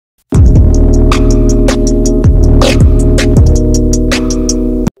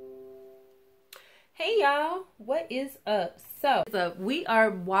up? So we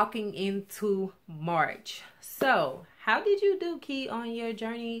are walking into March. So how did you do, Key, on your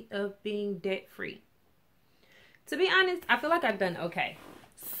journey of being debt free? To be honest, I feel like I've done okay.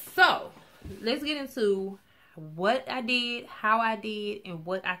 So let's get into what I did, how I did, and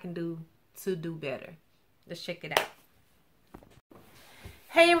what I can do to do better. Let's check it out.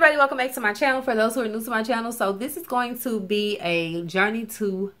 Hey everybody, welcome back to my channel. For those who are new to my channel, so this is going to be a journey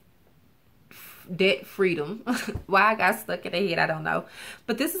to debt freedom. Why I got stuck in the head, I don't know,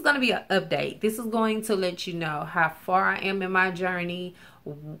 but this is going to be an update. This is going to let you know how far I am in my journey,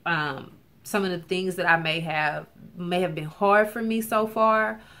 some of the things that I may have been hard for me so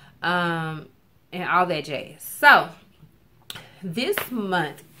far, and all that jazz. So this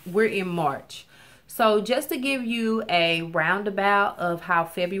month we're in March. So just to give you a roundabout of how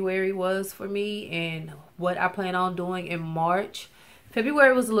February was for me and what I plan on doing in March,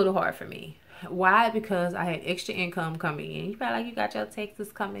 February was a little hard for me. Why? Because I had extra income coming in. You feel like you got your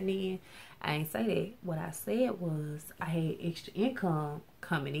taxes coming in. I ain't say that. What I said was I had extra income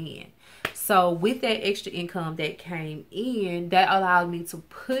coming in. So with that extra income that came in, that allowed me to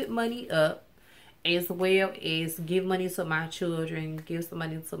put money up, as well as give money to my children, give some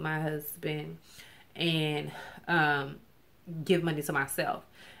money to my husband, and give money to myself.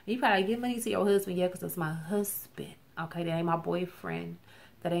 And you probably give money to your husband, yeah, because that's my husband. Okay, that ain't my boyfriend.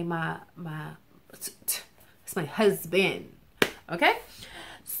 That ain't it's my husband. Okay,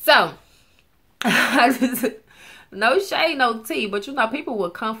 so no shade, no tea, but you know people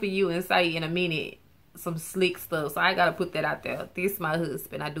will come for you and say in a minute some slick stuff. So I gotta put that out there. This is my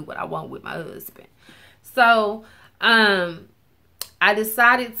husband. I do what I want with my husband. So I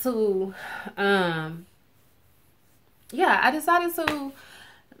decided to I decided to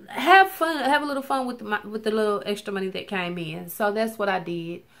have a little fun with the little extra money that came in. So that's what I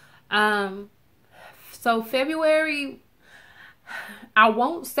did. So February, I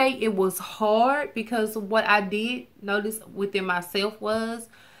won't say it was hard, because what I did notice within myself was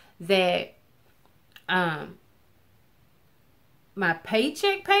that my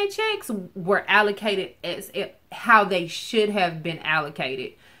paychecks were allocated as how they should have been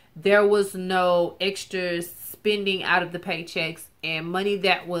allocated. There was no extra spending out of the paychecks, and money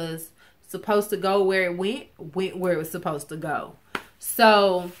that was supposed to go where it went where it was supposed to go.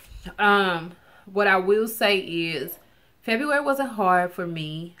 So what I will say is February wasn't hard for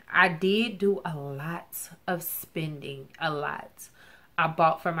me. I did do a lot of spending, a lot. I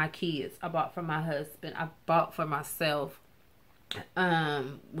bought for my kids, I bought for my husband, I bought for myself,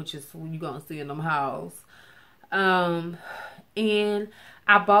 which is what you're gonna see in them hauls. And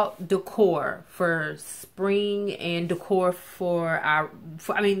I bought decor for spring and decor for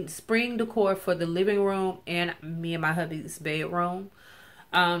spring decor for the living room and me and my hubby's bedroom.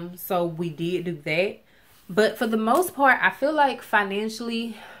 So we did do that. But for the most part, I feel like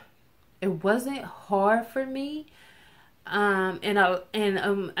financially it wasn't hard for me. And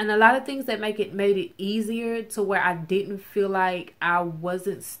a lot of things that made it easier to where I didn't feel like I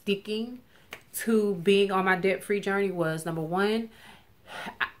wasn't sticking to being on my debt-free journey was, number one,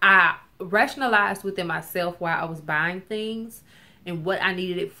 I rationalized within myself why I was buying things and what I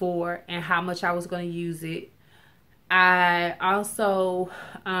needed it for and how much I was going to use it. I also,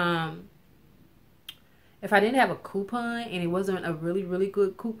 if I didn't have a coupon and it wasn't a really, really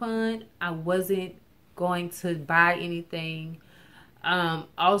good coupon, I wasn't going to buy anything.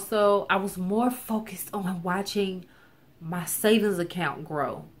 Also, I was more focused on watching my savings account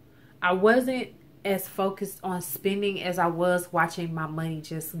grow. I wasn't as focused on spending as I was watching my money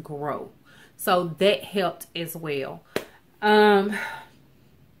just grow. So that helped as well. What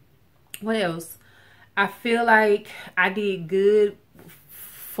else? I feel like I did good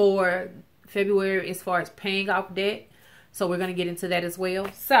for February as far as paying off debt. So we're going to get into that as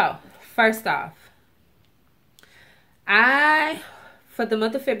well. So first off, for the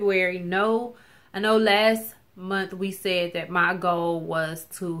month of February, I know last month we said that my goal was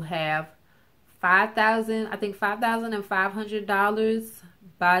to have $5,500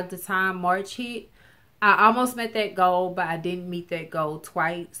 by the time March hit. I almost met that goal, but I didn't meet that goal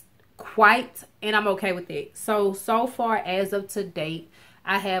quite, and I'm okay with it. So far as of to date,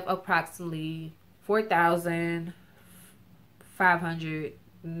 I have approximately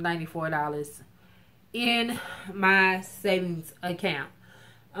 $4,594 in my savings account.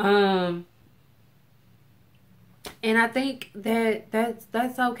 And I think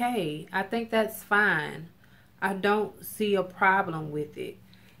that's okay. I think that's fine. I don't see a problem with it.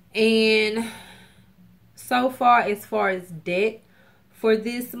 And so far as debt for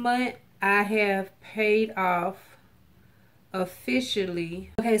this month, I have paid off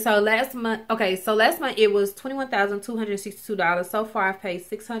officially. Okay, so last month it was $21,262. So far I've paid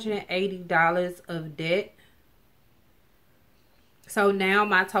 $680 of debt. So now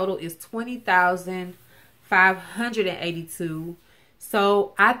my total is $20,582.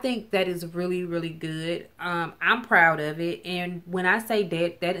 So I think that is really, really good. I'm proud of it. And when I say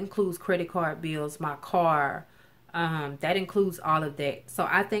debt, that includes credit card bills, my car, that includes all of that. So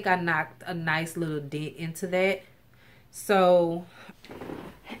I think I knocked a nice little dent into that. So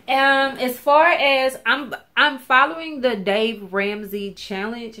as far as I'm following the Dave Ramsey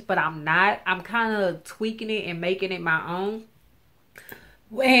challenge, but I'm kind of tweaking it and making it my own.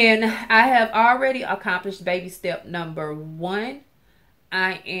 And I have already accomplished baby step number 1.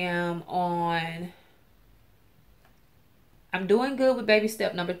 I'm doing good with baby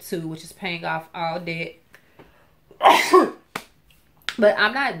step number 2, which is paying off all debt. But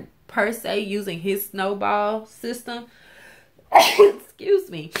I'm not per se using his snowball system.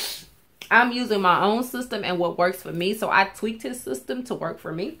 Excuse me. I'm using my own system and what works for me. So I tweaked his system to work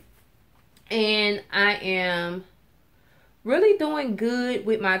for me. And I am really doing good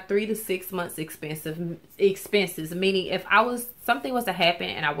with my 3 to 6 months expenses. Meaning if something was to happen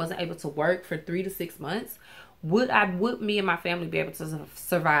and I wasn't able to work for 3 to 6 months, would me and my family be able to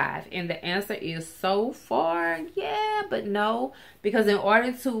survive? And the answer is so far, yeah, but no. Because in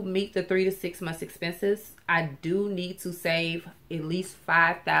order to meet the 3 to 6 months expenses, I do need to save at least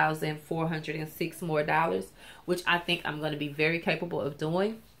 $5,406 more, which I think I'm going to be very capable of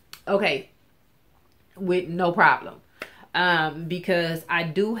doing. Okay, with no problem. Because I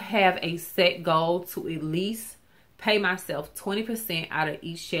do have a set goal to at least pay myself 20% out of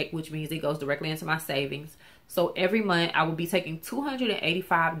each check, which means it goes directly into my savings. So every month I will be taking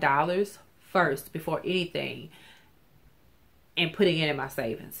 $285 first before anything and putting it in my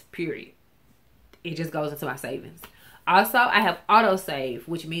savings, period. It just goes into my savings. Also, I have auto save,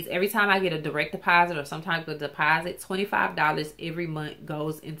 which means every time I get a direct deposit or some type of deposit, $25 every month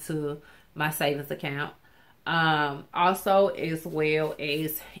goes into my savings account. Also, as well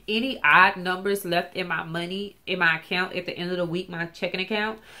as any odd numbers left in my account at the end of the week, my checking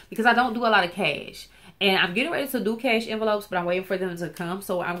account, because I don't do a lot of cash. And I'm getting ready to do cash envelopes, but I'm waiting for them to come.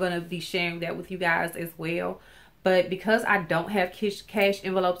 So I'm going to be sharing that with you guys as well. But because I don't have cash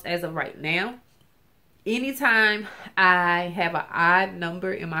envelopes as of right now, anytime I have an odd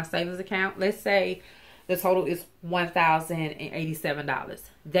number in my savings account, let's say the total is $1,087.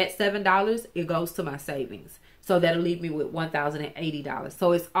 That $7, it goes to my savings. So that'll leave me with $1,080.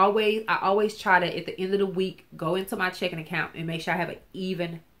 So I always try to, at the end of the week, go into my checking account and make sure I have an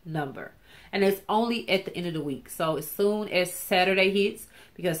even number. And it's only at the end of the week. So as soon as Saturday hits,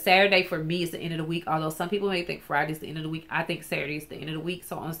 because Saturday for me is the end of the week. Although some people may think Friday is the end of the week, I think Saturday is the end of the week.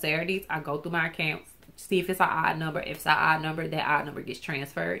 So on Saturdays, I go through my accounts, see if it's an odd number. If it's an odd number, that odd number gets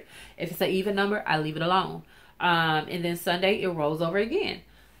transferred. If it's an even number, I leave it alone. And then Sunday, it rolls over again.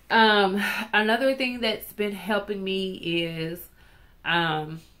 Another thing that's been helping me is,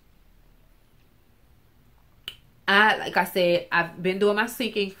 like I said, I've been doing my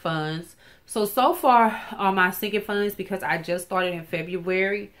sinking funds. So far on my sinking funds, because I just started in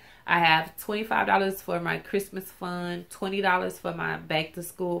February, I have $25 for my Christmas fund, $20 for my back to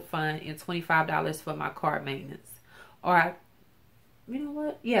school fund, and $25 for my car maintenance. Or, you know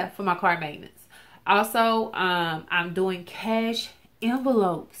what? Yeah, for my car maintenance. Also, I'm doing cash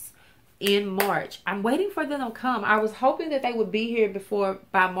envelopes in March. I'm waiting for them to come. I was hoping that they would be here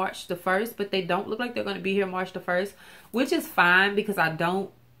by March the 1st, but they don't look like they're going to be here March the 1st, which is fine because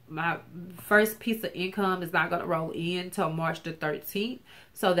my first piece of income is not going to roll in till March the 13th.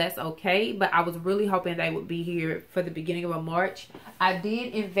 So that's okay. But I was really hoping they would be here for the beginning of March. I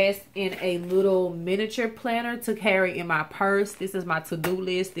did invest in a little miniature planner to carry in my purse. This is my to-do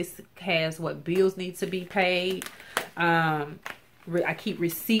list. This has what bills need to be paid. I keep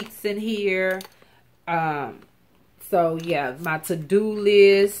receipts in here. So yeah, my to-do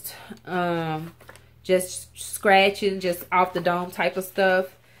list. Just scratching, just off the dome type of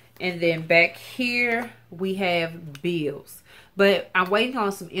stuff. And then back here, we have bills. But I'm waiting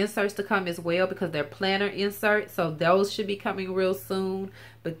on some inserts to come as well because they're planner inserts. So those should be coming real soon.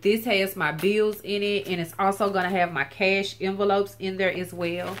 But this has my bills in it. And it's also going to have my cash envelopes in there as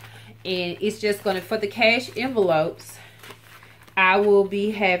well. And it's just going to, for the cash envelopes, I will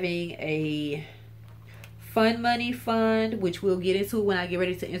be having a fun money fund, which we'll get into when I get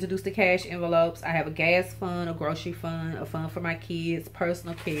ready to introduce the cash envelopes. I have a gas fund, a grocery fund, a fund for my kids,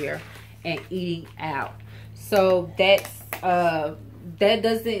 personal care, and eating out. So that's the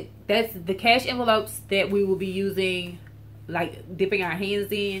cash envelopes that we will be using like dipping our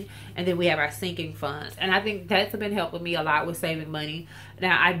hands in, and then we have our sinking funds. And I think that's been helping me a lot with saving money.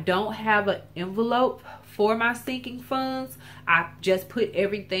 Now, I don't have an envelope for my sinking funds. I just put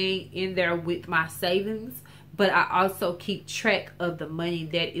everything in there with my savings, but I also keep track of the money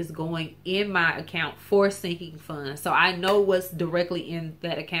that is going in my account for sinking funds. So I know what's directly in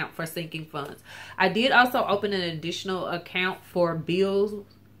that account for sinking funds. I did also open an additional account for bills,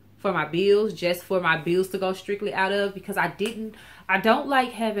 for my bills, just for my bills to go strictly out of, because I don't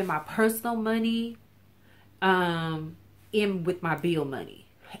like having my personal money in with my bill money.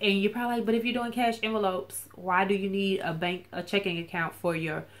 And you're probably like, but if you're doing cash envelopes, why do you need a checking account for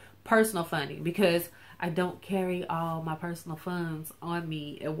your personal funding? Because I don't carry all my personal funds on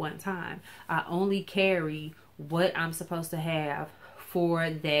me at one time. I only carry what I'm supposed to have for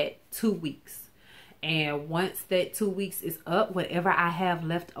that 2 weeks. And once that 2 weeks is up, whatever I have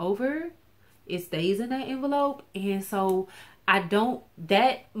left over, it stays in that envelope. And so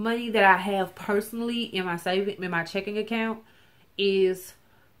that money that I have personally in my checking account is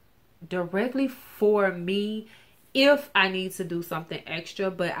directly for me if I need to do something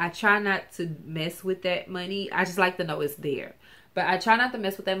extra, but I try not to mess with that money. I just like to know it's there. But I try not to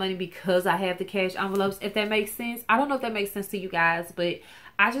mess with that money because I have the cash envelopes, if that makes sense. I don't know if that makes sense to you guys, but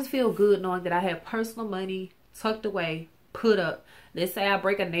I just feel good knowing that I have personal money tucked away, put up. Let's say I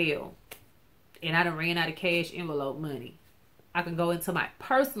break a nail and I done ran out of cash envelope money. I can go into my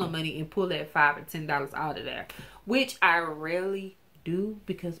personal money and pull that $5 or $10 out of there, which I rarely do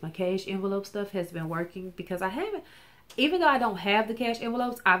because my cash envelope stuff has been working, because I haven't, even though I don't have the cash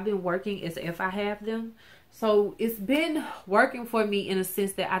envelopes, I've been working as if I have them. So it's been working for me in a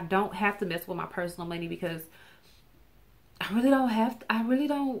sense that I don't have to mess with my personal money, because I really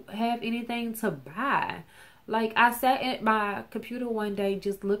don't have anything to buy. Like, I sat at my computer one day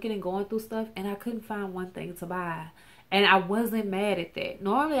just looking and going through stuff, and I couldn't find one thing to buy. And I wasn't mad at that.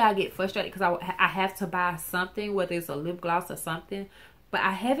 Normally I get frustrated because I have to buy something, whether it's a lip gloss or something. But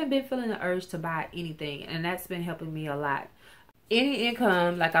I haven't been feeling the urge to buy anything. And that's been helping me a lot. Any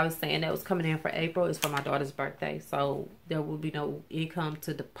income, like I was saying, that was coming in for April is for my daughter's birthday. So there will be no income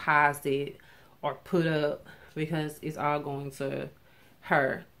to deposit or put up, because it's all going to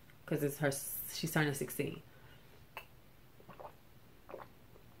her. Because it's her, she's turning 16.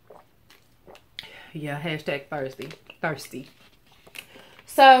 Yeah, hashtag thirsty.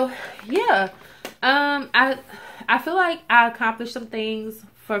 So yeah, I feel like I accomplished some things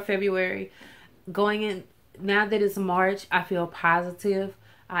for February. Going in, now that it's March, I feel positive.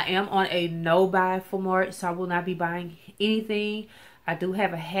 I am on a no buy for March, so I will not be buying anything. I do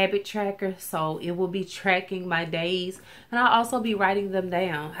have a habit tracker, so it will be tracking my days, and I'll also be writing them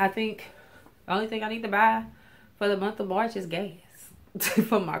down. I think the only thing I need to buy for the month of March is gas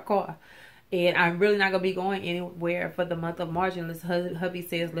for my car. And I'm really not going to be going anywhere for the month of March unless hubby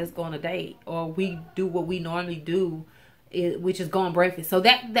says, let's go on a date. Or we do what we normally do, which is go on breakfast. So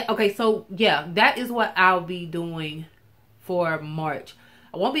okay, so yeah, that is what I'll be doing for March.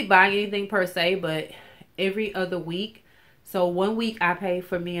 I won't be buying anything per se, but every other week. So 1 week I pay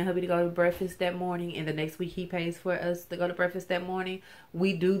for me and hubby to go to breakfast that morning, and the next week he pays for us to go to breakfast that morning.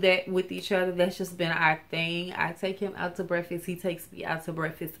 We do that with each other. That's just been our thing. I take him out to breakfast, he takes me out to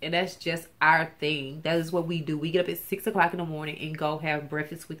breakfast, and that's just our thing. That is what we do. We get up at 6 o'clock in the morning and go have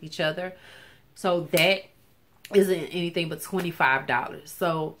breakfast with each other. So that isn't anything but $25.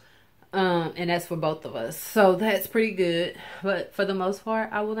 So and that's for both of us. So that's pretty good. But for the most part,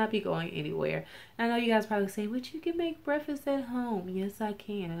 I will not be going anywhere. I know you guys probably saying, but you can make breakfast at home. Yes, I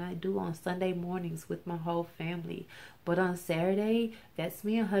can. And I do on Sunday mornings with my whole family. But on Saturday, that's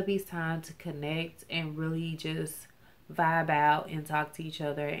me and hubby's time to connect and really just vibe out and talk to each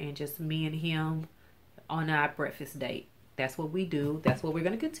other, and just me and him on our breakfast date. That's what we do. That's what we're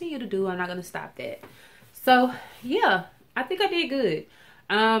going to continue to do. I'm not going to stop that. So yeah, I think I did good.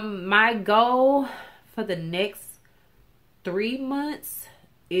 My goal for the next 3 months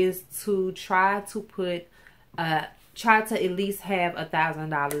is to try to at least have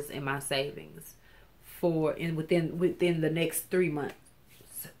 $1,000 in my savings within the next 3 months.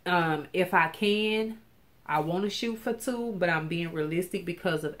 If I can, I want to shoot for 2, but I'm being realistic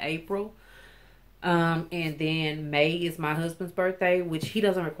because of April. And then May is my husband's birthday, which he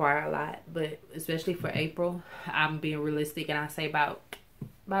doesn't require a lot, but especially for April, I'm being realistic, and I say about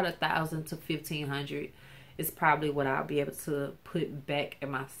 $1,000 to $1,500 is probably what I'll be able to put back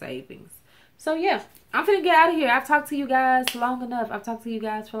in my savings. So yeah, I'm finna get out of here. I've talked to you guys long enough. I've talked to you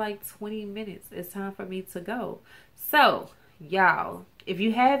guys for like 20 minutes. It's time for me to go. So y'all, if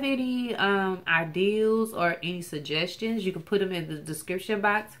you have any ideas or any suggestions, you can put them in the description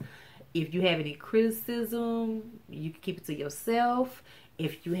box. If you have any criticism, you can keep it to yourself.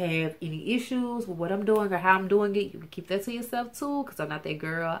 If you have any issues with what I'm doing or how I'm doing it, you can keep that to yourself too, because I'm not that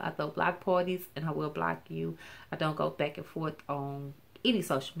girl. I throw block parties and I will block you. I don't go back and forth on any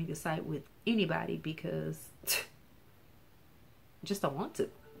social media site with anybody because I just don't want to.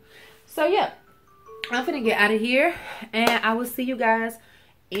 So yeah, I'm finna get out of here, and I will see you guys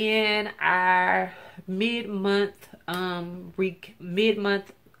in our mid-month update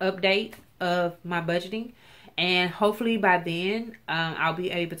of my budgeting. And hopefully by then I'll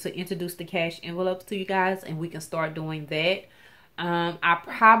be able to introduce the cash envelopes to you guys, and we can start doing that. I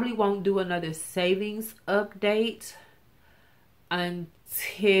probably won't do another savings update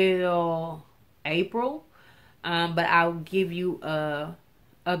until April, but I'll give you a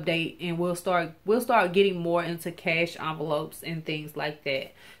update, and we'll start getting more into cash envelopes and things like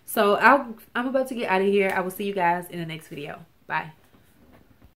that. So I'm about to get out of here. I will see you guys in the next video. Bye.